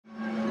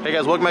Hey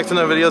guys, welcome back to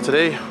another video.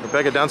 Today we're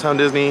back at downtown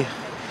Disney.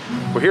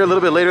 We're here a little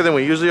bit later than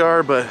we usually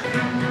are, but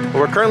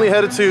we're currently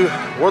headed to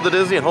World of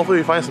Disney and hopefully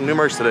we find some new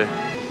merch today.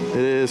 It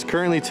is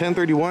currently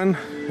 10:31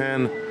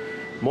 and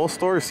most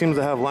stores seem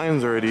to have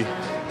lines already.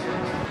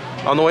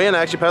 On the way in, I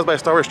actually passed by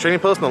Star Wars Trading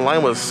Post and the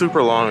line was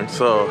super long,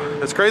 so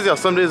it's crazy how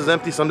some days it's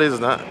empty, some days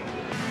it's not.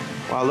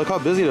 Wow, look how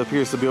busy it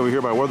appears to be over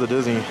here by World of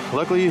Disney.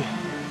 Luckily,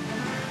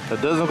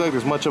 it doesn't look like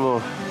there's much of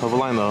a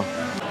line though.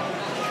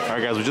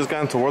 Alright guys, we just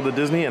got into World of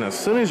Disney, and as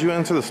soon as you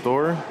enter the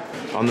store,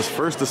 on this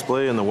first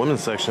display in the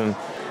women's section,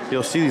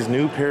 you'll see these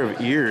new pair of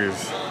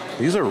ears.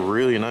 These are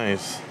really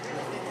nice.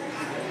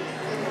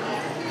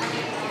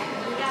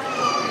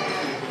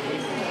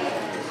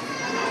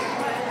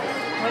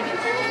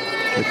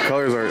 The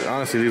colors are,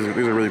 honestly, these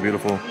are really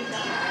beautiful.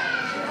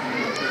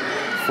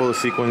 Full of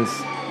sequins.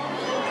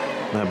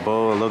 That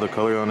bow, I love the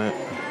color on it.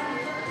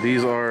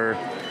 These are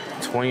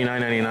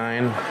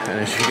 $29.99, and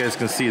as you guys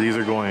can see, these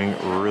are going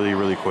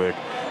really quick.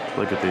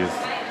 Look at these.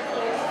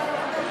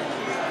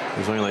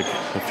 There's only like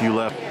a few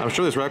left. I'm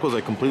sure this rack was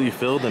like completely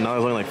filled, and now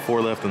there's only like 4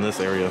 left in this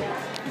area.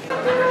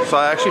 So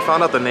I actually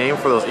found out the name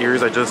for those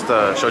ears I just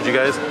showed you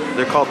guys.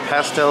 They're called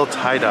pastel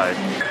tie-dye.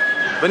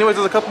 But anyways,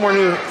 there's a couple more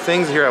new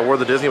things here at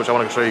World of Disney which I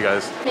want to show you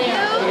guys.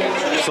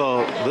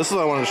 So this is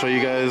what I wanted to show you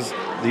guys.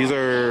 These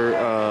are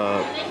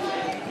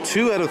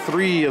 2 out of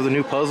 3 of the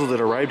new puzzles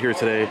that arrived here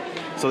today.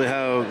 So they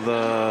have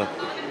the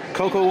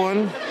Coco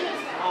one.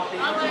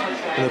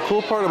 And the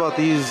cool part about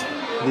these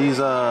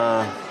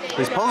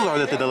puzzles are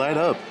that they light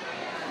up.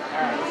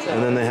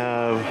 And then they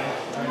have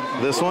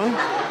this one.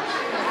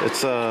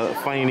 It's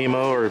Finding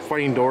Nemo, or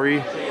Finding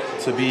Dory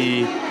to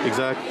be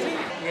exact.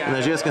 And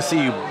as you guys can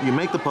see, you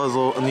make the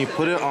puzzle and you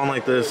put it on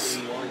like this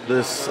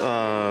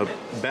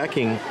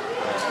backing,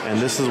 and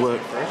this is what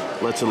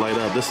lets it light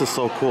up. This is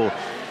so cool.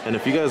 And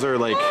if you guys are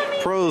like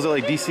pros at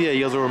like DCA,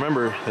 you guys will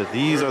remember that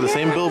these are the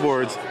same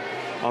billboards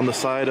on the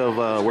side of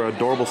where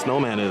Adorable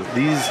Snowman is.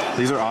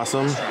 These are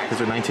awesome.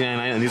 These are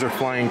 $19.99 and these are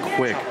flying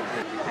quick.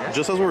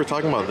 Just as we were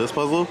talking about this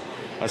puzzle,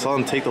 I saw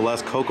them take the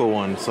last Coco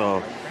one,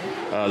 so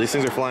these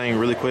things are flying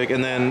really quick.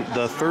 And then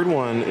the third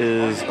one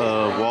is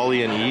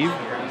Wally and Eve,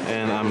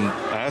 and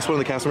I asked one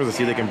of the customers to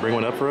see if they can bring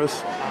one up for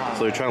us.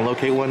 So they're trying to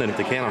locate one, and if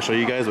they can, I'll show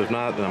you guys. But if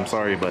not, then I'm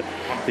sorry, but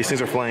these things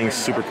are flying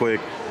super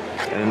quick.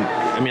 And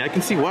I mean, I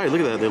can see why.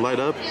 Look at that, they light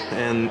up,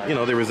 and you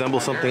know, they resemble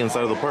something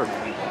inside of the park.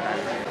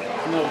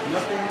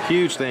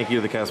 Huge thank you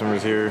to the cast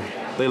members here.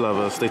 They love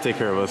us, they take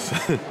care of us.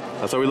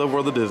 That's why we love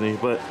World of Disney.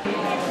 But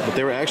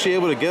they were actually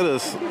able to get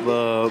us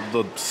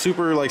the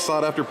super like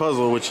sought after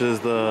puzzle, which is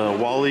the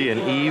Wally and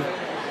Eve.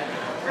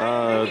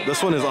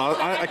 This one is,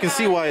 I can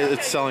see why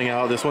it's selling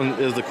out. This one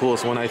is the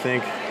coolest one, I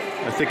think.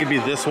 I think it'd be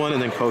this one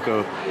and then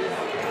Coco.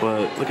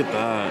 But look at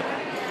that.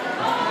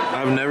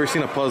 I've never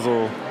seen a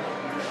puzzle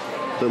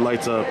that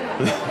lights up.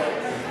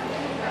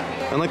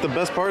 And like the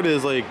best part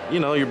is, like, you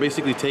know, you're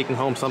basically taking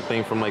home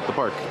something from like the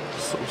park,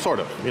 sort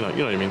of, you know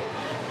what I mean.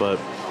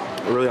 But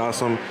really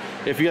awesome.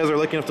 If you guys are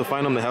lucky enough to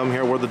find them, they have them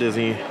here at World of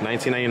Disney,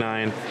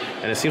 $19.99,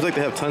 and it seems like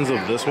they have tons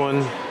of this one,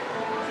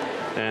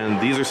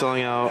 and these are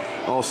selling out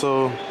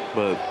also,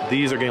 but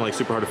these are getting like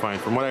super hard to find.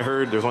 From what I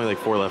heard, there's only like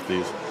 4 left of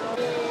these.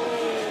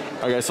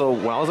 Alright guys, so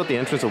while I was at the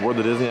entrance of World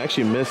of Disney, I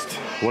actually missed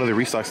one of the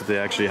restocks that they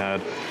actually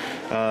had.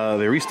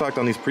 They restocked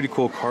on these pretty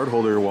cool card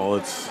holder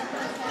wallets.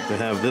 They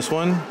have this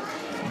one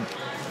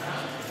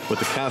with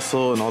the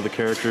castle and all the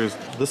characters.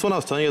 This one I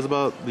was telling you guys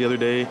about the other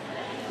day.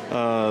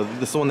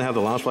 This is the one that have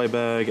the Loungefly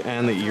bag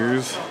and the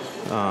ears.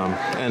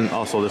 And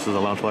also this is a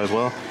Loungefly as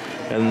well.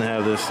 And then they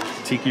have this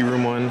Tiki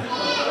Room one.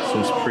 This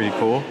one's pretty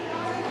cool.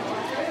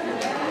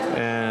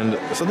 And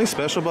something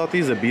special about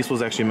these that Beast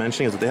was actually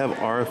mentioning is that they have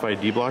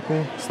RFID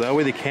blocking. So that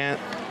way they can't,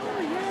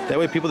 that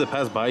way people that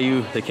pass by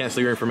you, they can't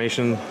steal your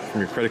information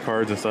from your credit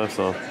cards and stuff.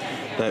 So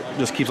that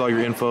just keeps all your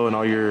info and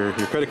all your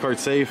credit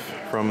cards safe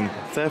from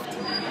theft.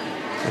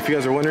 If you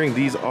guys are wondering,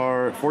 these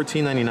are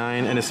 $14.99,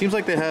 and it seems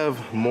like they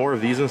have more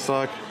of these in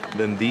stock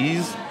than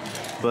these,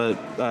 but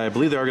I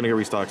believe they are going to get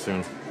restocked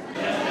soon.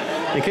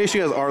 In case you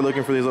guys are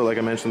looking for these, like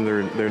I mentioned,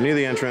 they're near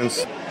the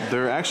entrance.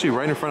 They're actually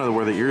right in front of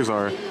where the ears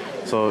are.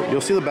 So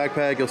you'll see the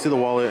backpack, you'll see the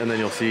wallet, and then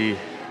you'll see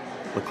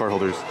the card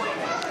holders.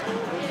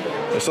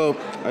 So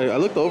I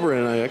looked over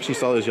and I actually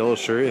saw this yellow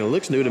shirt, and it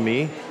looks new to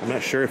me. I'm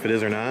not sure if it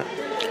is or not.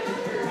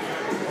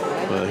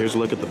 But here's a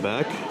look at the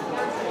back.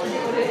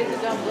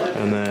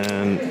 And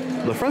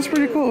then the front's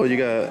pretty cool. You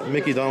got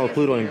Mickey, Donald,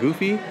 Pluto, and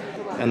Goofy.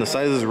 And the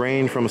sizes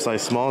range from a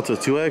size small to a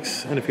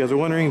 2X. And if you guys are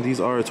wondering, these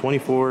are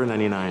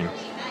 $24.99.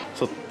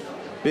 So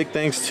big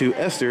thanks to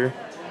Esther.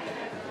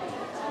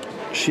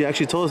 She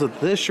actually told us that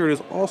this shirt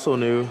is also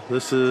new.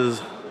 This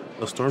is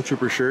a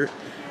Stormtrooper shirt,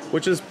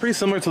 which is pretty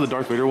similar to the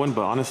Darth Vader one,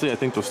 but honestly, I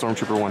think the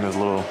Stormtrooper one is a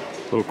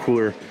little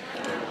cooler.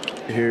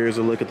 Here's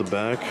a look at the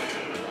back.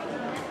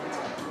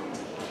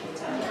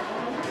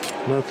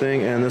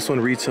 Nothing, and this one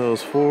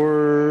retails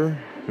for,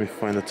 let me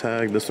find the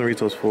tag. This one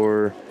retails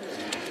for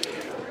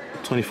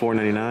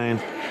 $24.99,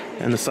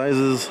 and the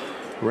sizes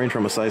range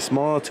from a size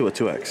small to a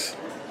 2X.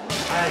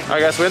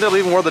 Alright guys, so we ended up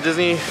leaving World of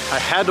Disney. I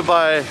had to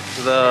buy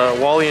the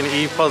Wally and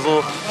Eve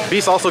puzzle.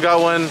 Beast also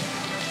got one.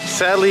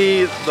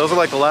 Sadly, those are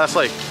like the last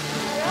like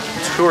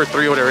 2 or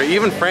 3 or whatever.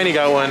 Even Franny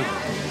got one.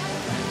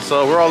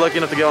 So we're all lucky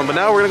enough to get one. But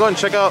now we're gonna go ahead and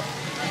check out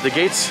the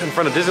gates in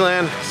front of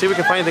Disneyland, see if we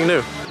can find anything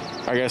new.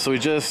 Alright guys, so we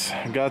just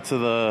got to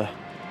the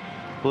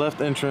left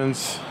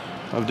entrance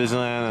of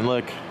Disneyland, and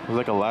look, there's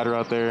like a ladder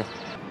out there.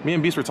 Me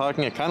and Beast were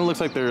talking, it kind of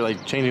looks like they're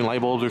like changing light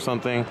bulbs or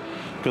something,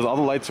 because all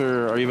the lights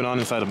are even on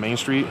inside of Main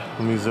Street.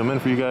 Let me zoom in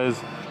for you guys.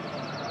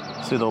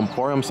 See, the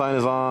Emporium sign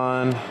is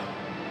on,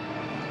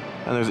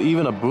 and there's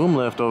even a boom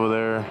lift over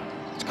there.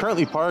 It's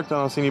currently parked, I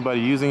don't see anybody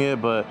using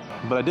it, but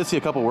I did see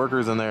a couple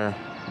workers in there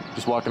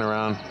just walking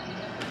around.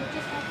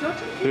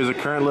 Here's a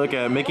current look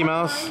at Mickey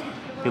Mouse.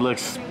 He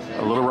looks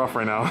a little rough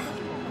right now.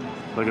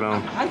 Look at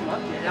him.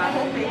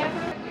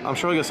 I'm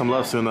sure he'll get some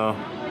love soon though.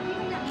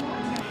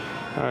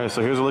 Alright,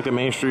 so here's a look at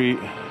Main Street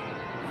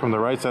from the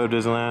right side of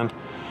Disneyland.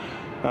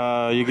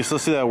 You can still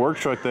see that work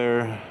truck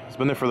there. It's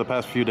been there for the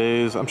past few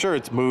days. I'm sure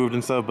it's moved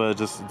and stuff,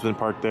 but it's been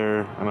parked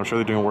there, and I'm sure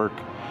they're doing work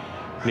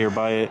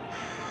nearby it.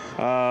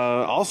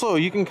 Also,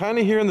 you can kind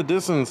of hear in the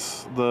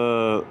distance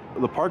the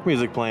park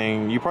music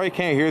playing. You probably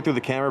can't hear it through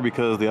the camera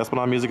because the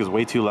Esplanade music is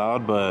way too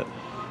loud, but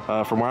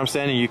from where I'm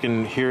standing, you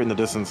can hear it in the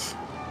distance.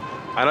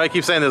 I know I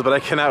keep saying this, but I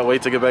cannot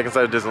wait to get back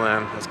inside of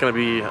Disneyland. It's gonna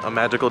be a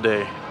magical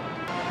day.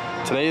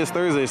 Today is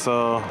Thursday,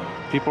 so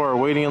people are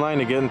waiting in line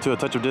to get into a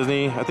touch of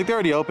Disney. I think they're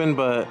already open,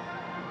 but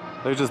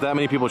there's just that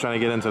many people trying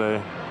to get in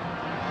today.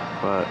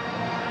 But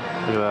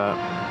look at that.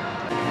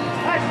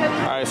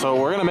 Alright, so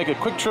we're gonna make a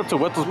quick trip to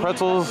Wetzel's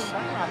Pretzels,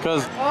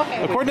 because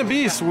according to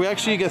Beast, we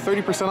actually get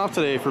 30% off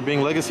today for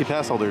being Legacy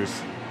Pass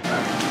holders.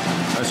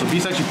 Alright, so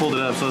Beast actually pulled it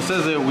up. So it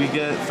says that we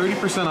get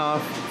 30%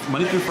 off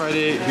Monday through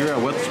Friday here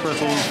at Wetzel's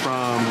Pretzels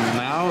from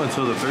now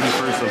until the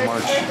 31st of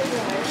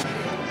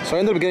March. So I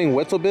ended up getting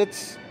Wetzel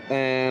Bits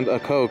and a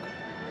Coke.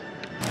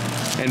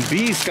 And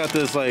Beast got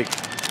this like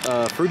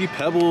Fruity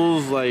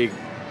Pebbles like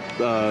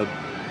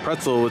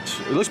pretzel, which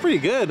it looks pretty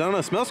good. I don't know,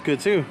 it smells good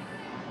too.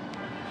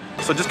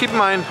 So just keep in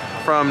mind,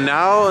 from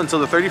now until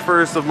the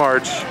 31st of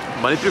March,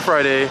 Monday through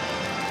Friday,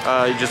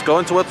 you just go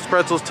into Wetzel's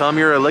Pretzels, tell them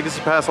you're a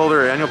Legacy Pass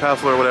holder or Annual Pass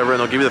holder or whatever, and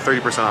they'll give you the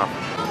 30%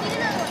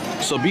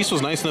 off. So Beast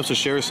was nice enough to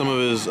share some of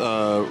his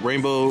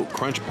Rainbow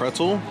Crunch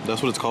Pretzel.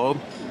 That's what it's called.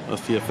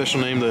 That's the official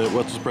name that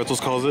Wetzel's Pretzels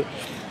calls it.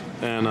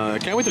 And I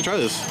can't wait to try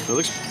this. It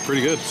looks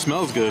pretty good. It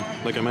smells good,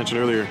 like I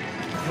mentioned earlier.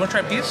 You want to try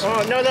a piece?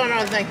 Oh, no,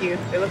 thank you.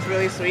 It looks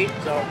really sweet,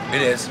 so.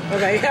 It is.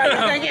 Okay,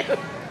 yeah, thank you.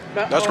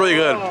 But, That's pretty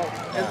good.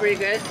 That's pretty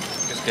good?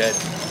 It's good.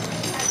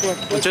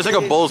 It tastes like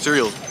a bowl of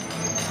cereal.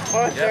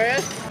 Oh,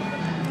 serious?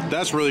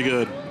 That's really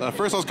good. At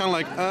first I was kind of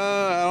like,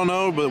 I don't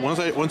know, but once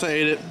I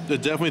ate it,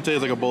 it definitely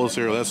tastes like a bowl of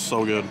cereal. That's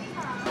so good.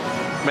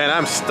 Man,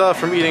 I'm stuffed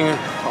from eating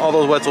all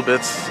those Wetzel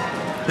Bits.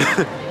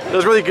 It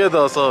was really good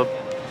though, so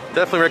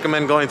definitely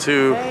recommend going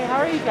to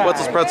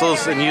Wetzel's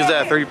Pretzels and use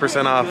that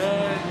 30% off.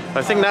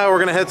 I think now we're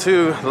gonna head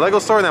to the Lego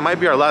store, and that might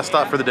be our last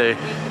stop for the day.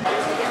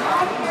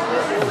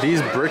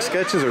 These brick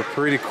sketches are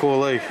pretty cool.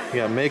 Like, we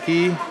got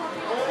Mickey,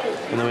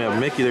 and then we have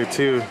Mickey there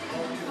too.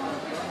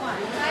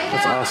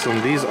 That's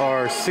awesome. These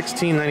are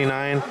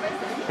 $16.99.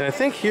 And I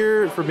think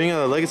here, for being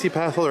a Legacy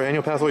Pass holder or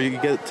Annual Pass holder, you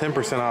can get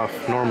 10% off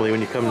normally when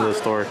you come to the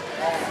store.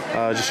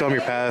 Just show them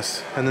your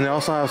pass. And then they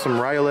also have some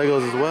Raya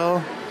Legos as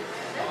well.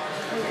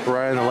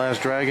 Raya and the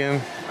Last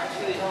Dragon.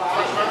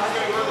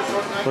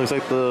 Looks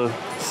like the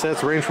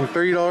sets range from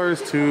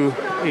 $30 to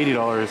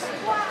 $80.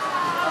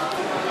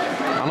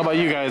 I don't know about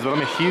you guys, but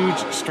I'm a huge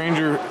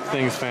Stranger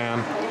Things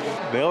fan.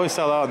 They always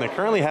sell out, and they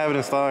currently have it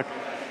in stock.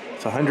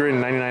 It's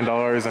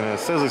 $199, and it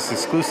says it's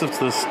exclusive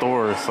to this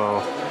store,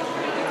 so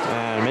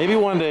and maybe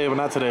one day, but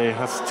not today.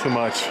 That's too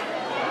much,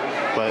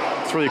 but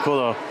it's really cool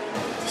though.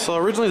 So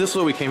originally this is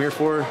what we came here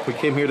for. We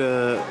came here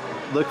to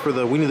look for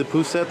the Winnie the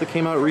Pooh set that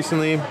came out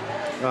recently.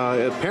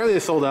 Apparently they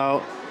sold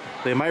out.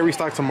 They might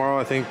restock tomorrow.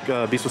 I think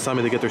Beast was telling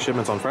me to get their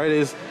shipments on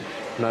Fridays.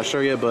 I'm not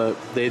sure yet, but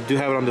they do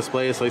have it on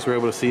display, so at least we're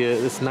able to see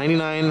it. It's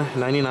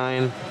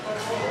 $99.99,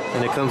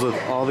 and it comes with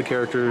all the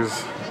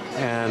characters,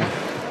 and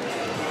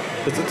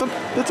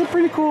it's a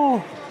pretty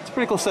cool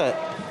set.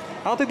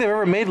 I don't think they've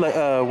ever made like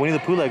Winnie the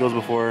Pooh Legos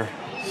before,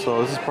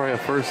 so this is probably a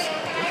first.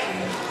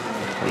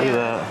 Look at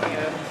that.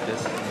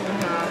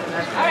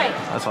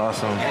 That's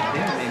awesome.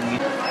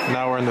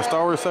 Now we're in the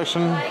Star Wars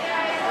section.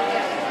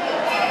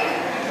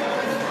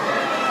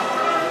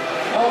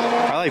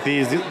 I like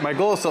these. My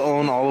goal is to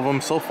own all of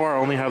them. So far, I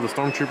only have the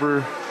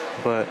Stormtrooper,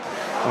 but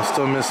I'm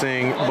still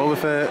missing Boba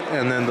Fett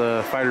and then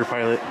the fighter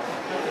pilot.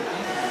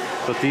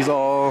 But these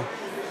all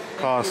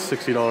cost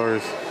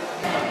 $60.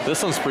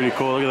 This one's pretty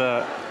cool. Look at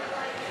that.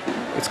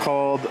 It's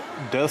called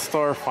Death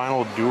Star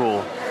Final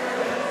Duel.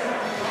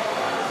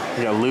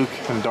 You got Luke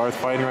and Darth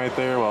fighting right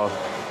there while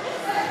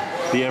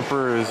the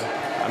Emperor is,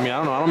 I mean, I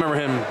don't know. I don't remember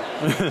him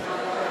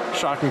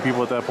shocking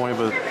people at that point,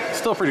 but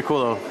still pretty cool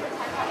though.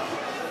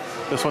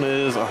 This one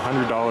is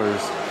 $100.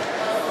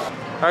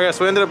 Alright guys,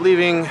 so we ended up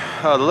leaving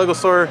the Lego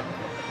store.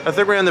 I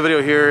think we're gonna end the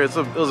video here. It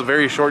was a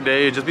very short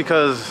day just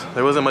because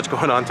there wasn't much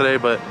going on today,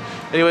 but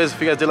Anyways,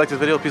 if you guys did like this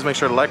video, please make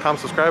sure to like, comment,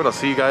 subscribe, and I'll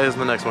see you guys in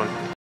the next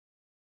one.